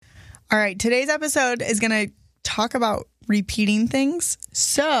All right, today's episode is going to talk about repeating things.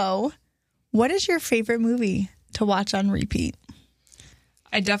 So, what is your favorite movie to watch on repeat?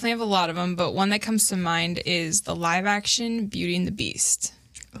 I definitely have a lot of them, but one that comes to mind is the live-action Beauty and the Beast.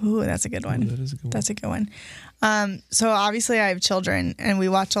 Ooh, that's a good one. Ooh, that is a good one. That's a good one. So obviously I have children, and we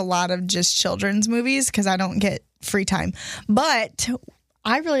watch a lot of just children's movies because I don't get free time. But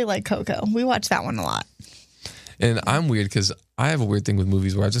I really like Coco. We watch that one a lot. And I'm weird because I have a weird thing with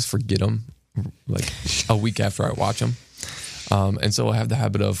movies where I just forget them like a week after I watch them. And so I have the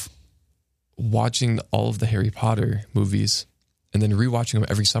habit of watching all of the Harry Potter movies and then rewatching them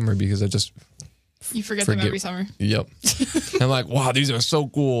every summer because I just You forget them every summer. Yep. And I'm like, wow, these are so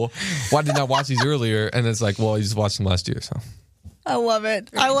cool. Why didn't I watch these earlier? And it's like, well, you just watched them last year. So I love it.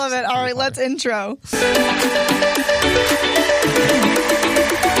 I love it. All right, let's intro.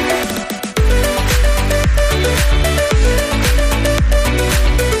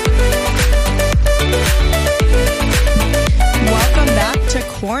 Welcome back to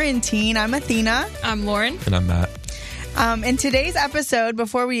Quarantine. I'm Athena. I'm Lauren. And I'm Matt. And today's episode,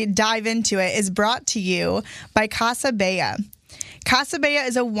 before we dive into it, is brought to you by Casa Bella. Casa Bella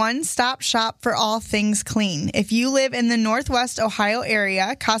is a one-stop shop for all things clean. If you live in the Northwest Ohio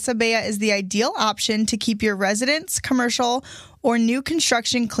area, Casa Bella is the ideal option to keep your residence, commercial, or new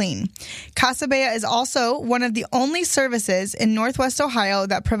construction clean. Casa Bella is also one of the only services in Northwest Ohio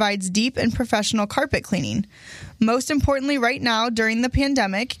that provides deep and professional carpet cleaning. Most importantly, right now, during the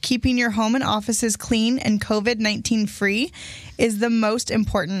pandemic, keeping your home and offices clean and COVID-19 free is the most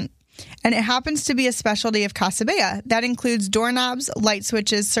important. And it happens to be a specialty of Casa Bella. That includes doorknobs, light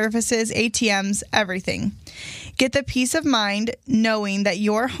switches, surfaces, ATMs, everything. Get the peace of mind knowing that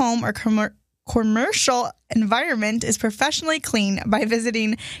your home or commercial environment is professionally clean by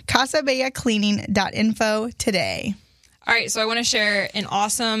visiting casabellacleaning.info today. All right, so I want to share an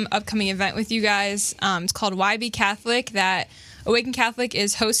awesome upcoming event with you guys. It's called Why Be Catholic that Awaken Catholic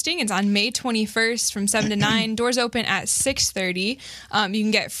is hosting. It's on May 21st from 7 to 9. Doors open at 6:30. You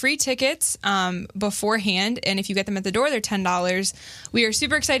can get free tickets beforehand, and if you get them at the door, they're $10. We are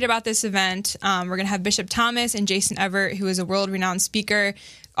super excited about this event. We're going to have Bishop Thomas and Jason Everett, who is a world-renowned speaker,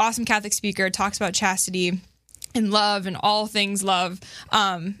 awesome Catholic speaker, talks about chastity and love and all things love.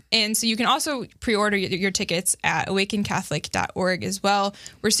 And so you can also pre-order your tickets at awakencatholic.org as well.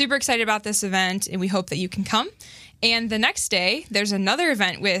 We're super excited about this event, and we hope that you can come. And the next day, there's another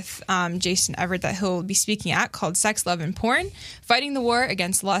event with Jason Everett that he'll be speaking at called Sex, Love, and Porn, Fighting the War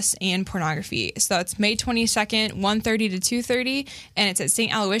Against Lust and Pornography. So it's May 22nd, 1:30 to 2:30, and it's at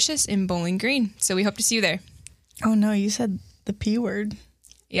St. Aloysius in Bowling Green. So we hope to see you there. Oh, no, you said the P word.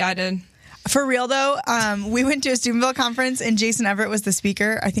 Yeah, I did. For real, though, we went to a Steubenville conference, and Jason Everett was the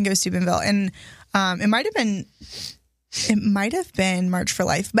speaker. I think it was Steubenville. And it might have been March for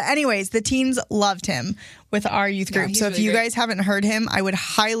Life. But anyways, the teens loved him with our youth group. So if really you great. guys haven't heard him, I would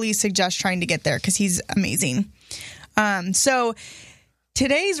highly suggest trying to get there because he's amazing. So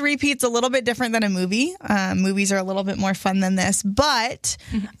today's repeat's a little bit different than a movie. Movies are a little bit more fun than this. But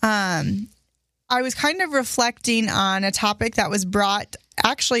I was kind of reflecting on a topic that was brought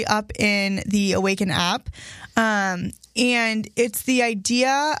actually up in the Awaken app. And it's the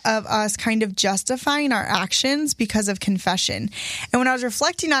idea of us kind of justifying our actions because of confession. And when I was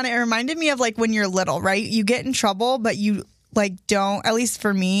reflecting on it, it reminded me of like when you're little, right? You get in trouble, but you like don't, at least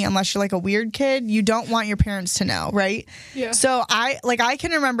for me, unless you're like a weird kid, you don't want your parents to know, right? Yeah. So I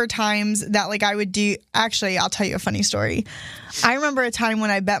can remember times that like I would do, actually, I'll tell you a funny story. I remember a time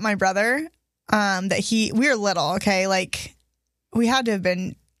when I bet my brother that we were little, okay? Like we had to have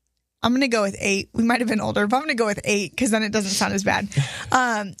been, I'm going to go with 8. We might have been older, but I'm going to go with 8 because then it doesn't sound as bad.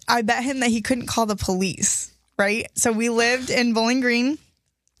 I bet him that he couldn't call the police, right? So we lived in Bowling Green,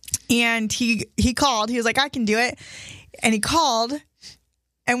 and he called. He was like, I can do it. And he called,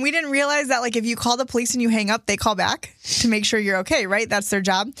 and we didn't realize that, like, if you call the police and you hang up, they call back to make sure you're okay, right? That's their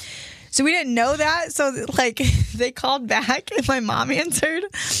job. So we didn't know that. So, like, they called back, and my mom answered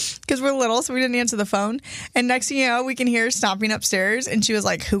because we're little, so we didn't answer the phone. And next thing you know, we can hear her stomping upstairs, and she was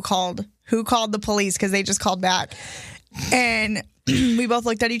like, who called the police? Because they just called back. And we both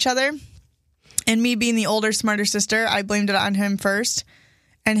looked at each other. And me being the older, smarter sister, I blamed it on him first.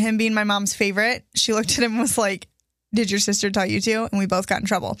 And him being my mom's favorite, she looked at him and was like, did your sister tell you to? And we both got in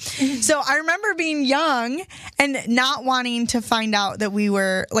trouble. So I remember being young and not wanting to find out that we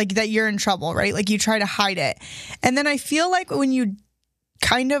were, like, that you're in trouble, right? Like, you try to hide it. And then I feel like when you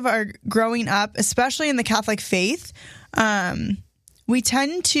kind of are growing up, especially in the Catholic faith, we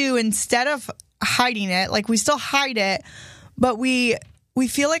tend to, instead of hiding it, like, we still hide it, but we we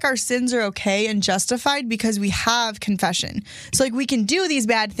feel like our sins are okay and justified because we have confession. So like we can do these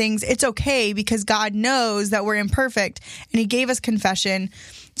bad things. It's okay because God knows that we're imperfect and he gave us confession.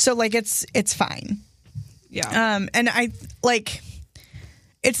 So like it's fine. Yeah. And I like,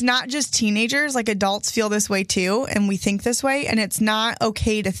 it's not just teenagers, like adults feel this way too. And we think this way, and it's not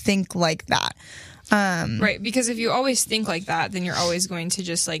okay to think like that. Right, because if you always think like that, then you're always going to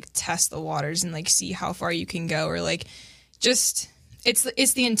just like test the waters and like see how far you can go, or like just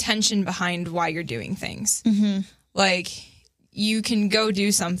it's the intention behind why you're doing things. Like you can go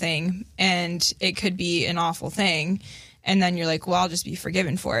do something and it could be an awful thing, and then you're like, well, I'll just be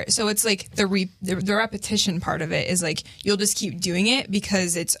forgiven for it. So it's like the repetition part of it is like you'll just keep doing it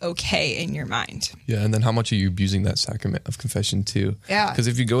because it's okay in your mind. Yeah, and then how much are you abusing that sacrament of confession too? Yeah. Because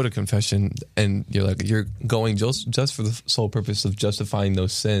if you go to confession and you're going just for the sole purpose of justifying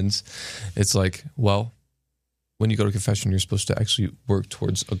those sins, it's like, well, when you go to confession, you're supposed to actually work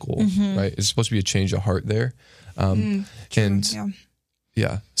towards a goal, right? It's supposed to be a change of heart there. So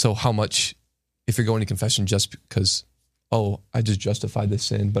how much, if you're going to confession just because, oh, I just justified this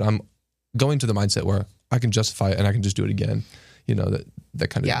sin, but I'm going to the mindset where I can justify it and I can just do it again. You know,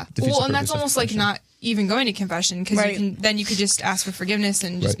 that kind of defeats well, the and that's purpose of almost like confession. not even going to confession, because you could just ask for forgiveness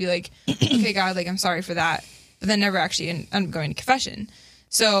and just be like, okay, God, like I'm sorry for that, but then never actually end up going to confession.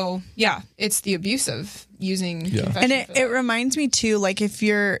 So yeah, it's the abuse of using confession. And it reminds me too, like if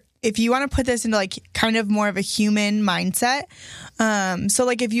you want to put this into like kind of more of a human mindset, so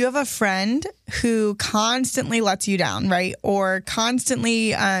like if you have a friend who constantly lets you down, right, or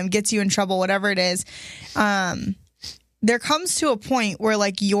constantly gets you in trouble, whatever it is, there comes to a point where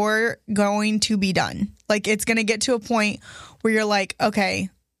like you're going to be done. Like it's going to get to a point where you're like, okay,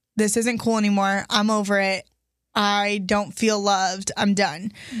 this isn't cool anymore. I'm over it. I don't feel loved. I'm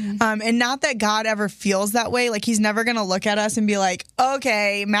done. And not that God ever feels that way. Like he's never going to look at us and be like,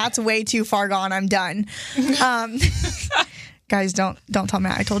 okay, Matt's way too far gone. I'm done. Guys, don't tell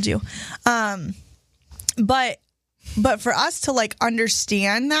Matt I told you. But for us to like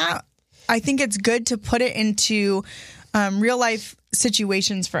understand that, I think it's good to put it into real life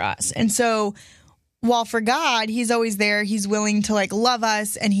situations for us. And so while for God, he's always there, he's willing to like love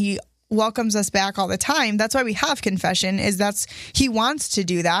us and he welcomes us back all the time. That's why we have confession, he wants to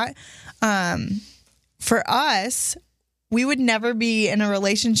do that. For us, we would never be in a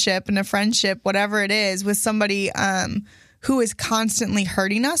relationship, in a friendship, whatever it is, with somebody who is constantly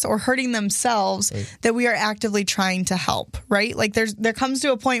hurting us or hurting themselves, right, that we are actively trying to help, right? Like there comes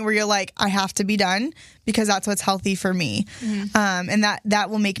to a point where you're like, I have to be done because that's what's healthy for me. And that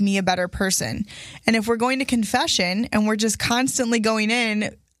will make me a better person. And if we're going to confession and we're just constantly going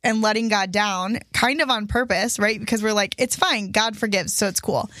in and letting God down kind of on purpose, right? Because we're like, it's fine. God forgives. So it's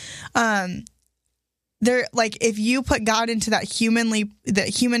cool. If you put God into that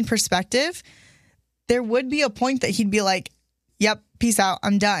human perspective, there would be a point that he'd be like, yep, peace out.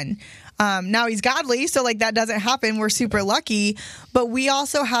 I'm done. Now he's godly. So like that doesn't happen. We're super lucky, but we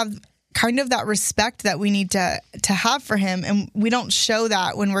also have kind of that respect that we need to have for him. And we don't show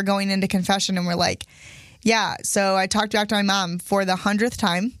that when we're going into confession and we're like, yeah, so I talked back to my mom for the 100th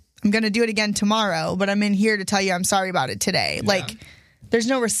time. I'm going to do it again tomorrow, but I'm in here to tell you I'm sorry about it today. Yeah. Like, there's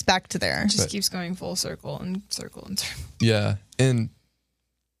no respect there. It just keeps going full circle and circle and circle. Yeah. And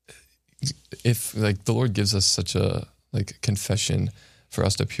if, like, the Lord gives us such a, like, confession for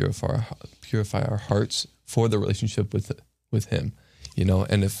us to purify our hearts for the relationship with him, you know?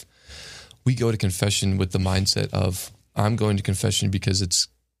 And if we go to confession with the mindset of, I'm going to confession because it's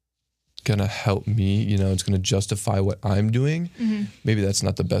gonna help me, you know, it's gonna justify what I'm doing, maybe that's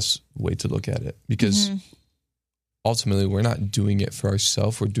not the best way to look at it, because ultimately we're not doing it for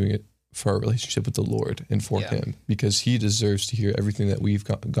ourselves, we're doing it for our relationship with the Lord and for him, because he deserves to hear everything that we've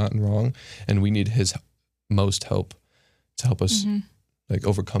gotten wrong, and we need his most help to help us like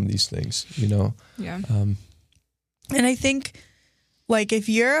overcome these things, you know? And I think, like, if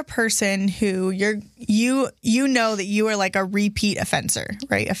you're a person who you know that you are like a repeat offender,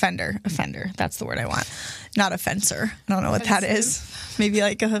 right? Offender. That's the word I want. Not offenser. I don't know what that is. Maybe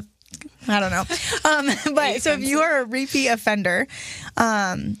like I don't know. But so if you are a repeat offender,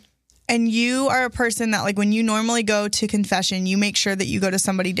 and you are a person that, like, when you normally go to confession, you make sure that you go to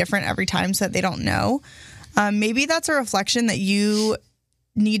somebody different every time so that they don't know. Maybe that's a reflection that you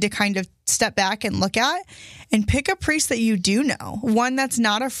need to kind of step back and look at, and pick a priest that you do know, one that's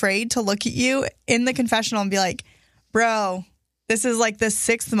not afraid to look at you in the confessional and be like, bro, this is like the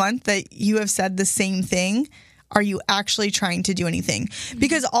 6th month that you have said the same thing. Are you actually trying to do anything?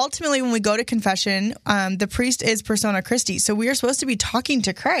 Because ultimately when we go to confession, the priest is persona Christi. So we are supposed to be talking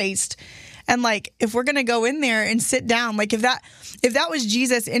to Christ And like, if we're going to go in there and sit down, like if that was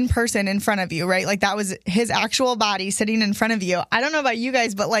Jesus in person in front of you, right? Like that was his actual body sitting in front of you. I don't know about you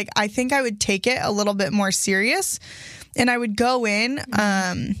guys, but like, I think I would take it a little bit more serious, and I would go in,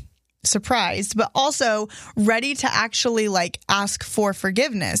 surprised, but also ready to actually like ask for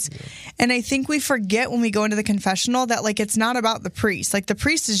forgiveness. Yeah. And I think we forget when we go into the confessional that like it's not about the priest. Like the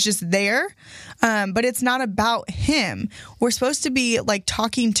priest is just there, but it's not about him. We're supposed to be like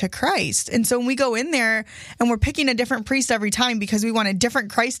talking to Christ. And so when we go in there and we're picking a different priest every time because we want a different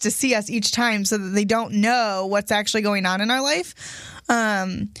Christ to see us each time so that they don't know what's actually going on in our life,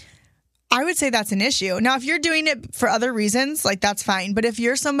 I would say that's an issue. Now, if you're doing it for other reasons, like that's fine. But if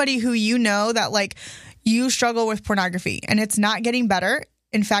you're somebody who you know that like you struggle with pornography and it's not getting better,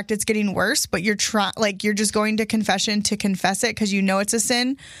 in fact, it's getting worse, but you're you're just going to confession to confess it because you know it's a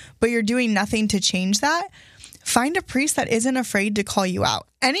sin, but you're doing nothing to change that, find a priest that isn't afraid to call you out.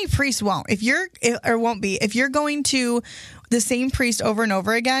 Any priest won't. If you're going to the same priest over and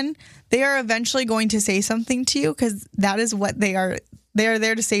over again, they are eventually going to say something to you because that is what they are. They are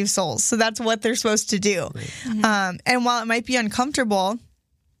there to save souls. So that's what they're supposed to do. Right. Mm-hmm. And while it might be uncomfortable,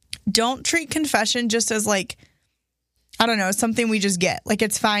 don't treat confession just as like, I don't know, something we just get. Like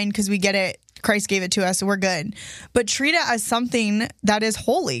it's fine because we get it. Christ gave it to us. So we're good. But treat it as something that is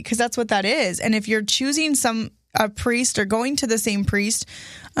holy because that's what that is. And if you're choosing a priest or going to the same priest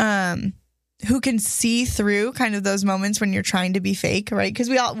who can see through kind of those moments when you're trying to be fake, right? Because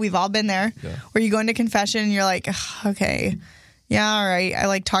we've all been there where you go into confession and you're like, okay, yeah, all right. I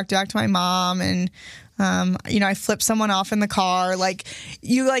like talked back to my mom and, I flipped someone off in the car. Like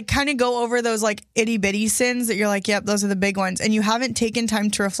you like kind of go over those like itty bitty sins that you're like, yep, those are the big ones. And you haven't taken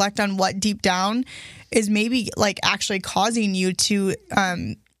time to reflect on what deep down is maybe like actually causing you to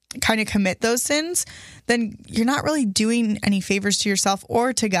kind of commit those sins. Then you're not really doing any favors to yourself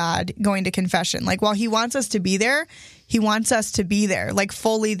or to God going to confession. Like while he wants us to be there, he wants us to be there, like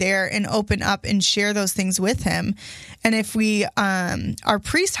fully there and open up and share those things with him. And if we are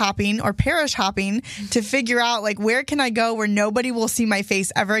priest hopping or parish hopping to figure out like, where can I go where nobody will see my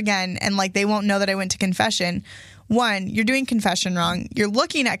face ever again? And like, they won't know that I went to confession. One, you're doing confession wrong. You're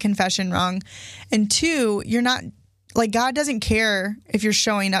looking at confession wrong. And two, you're not like, God doesn't care if you're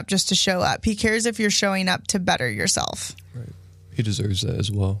showing up just to show up. He cares if you're showing up to better yourself. Right. He deserves that as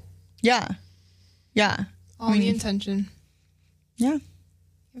well. Yeah. Yeah. All the intention. Yeah.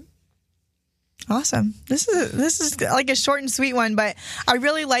 Awesome. This is like a short and sweet one, but I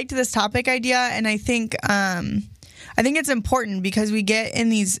really liked this topic idea, and I think it's important because we get in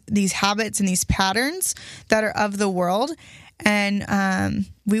these habits and these patterns that are of the world, and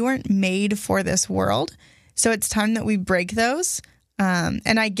we weren't made for this world. So it's time that we break those.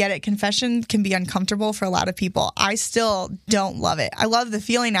 And I get it. Confession can be uncomfortable for a lot of people. I still don't love it. I love the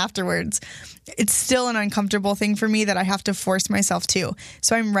feeling afterwards. It's still an uncomfortable thing for me that I have to force myself to.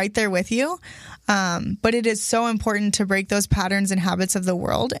 So I'm right there with you. But it is so important to break those patterns and habits of the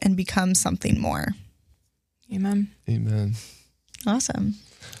world and become something more. Amen. Amen. Awesome.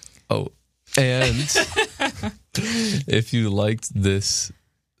 Oh, and if you liked this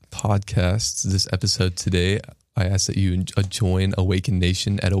podcast, this episode today, I ask that you join Awaken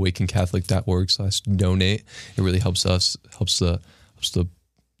Nation at awakencatholic.org/donate. It really helps us, helps the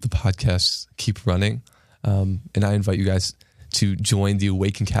podcast keep running. And I invite you guys to join the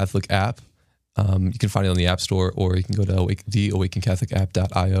Awaken Catholic app. You can find it on the App Store, or you can go to the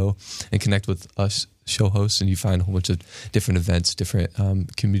awakencatholicapp.io and connect with us show hosts, and you find a whole bunch of different events, different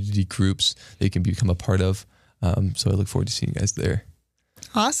community groups that you can become a part of. So I look forward to seeing you guys there.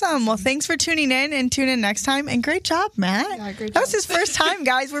 Awesome. Well, thanks for tuning in, and tune in next time. And great job, Matt. Yeah, great job. That was his first time,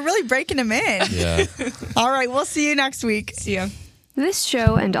 guys. We're really breaking him in. Yeah. All right. We'll see you next week. See ya. This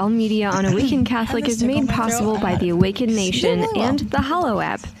show and all media on Awaken Catholic is made possible by the Awaken Nation and the Hallow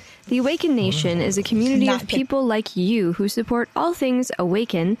app. The Awaken Nation is a community of people like you who support all things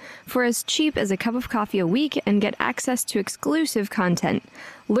Awaken for as cheap as a cup of coffee a week and get access to exclusive content.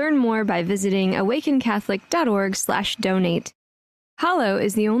 Learn more by visiting awakencatholic.org/donate. Hallow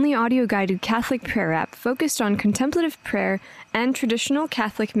is the only audio-guided Catholic prayer app focused on contemplative prayer and traditional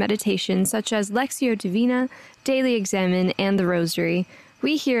Catholic meditation such as Lectio Divina, Daily Examen, and the Rosary.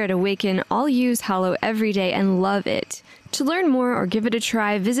 We here at Awaken all use Hallow every day and love it. To learn more or give it a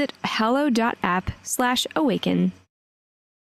try, visit hallow.app/awaken.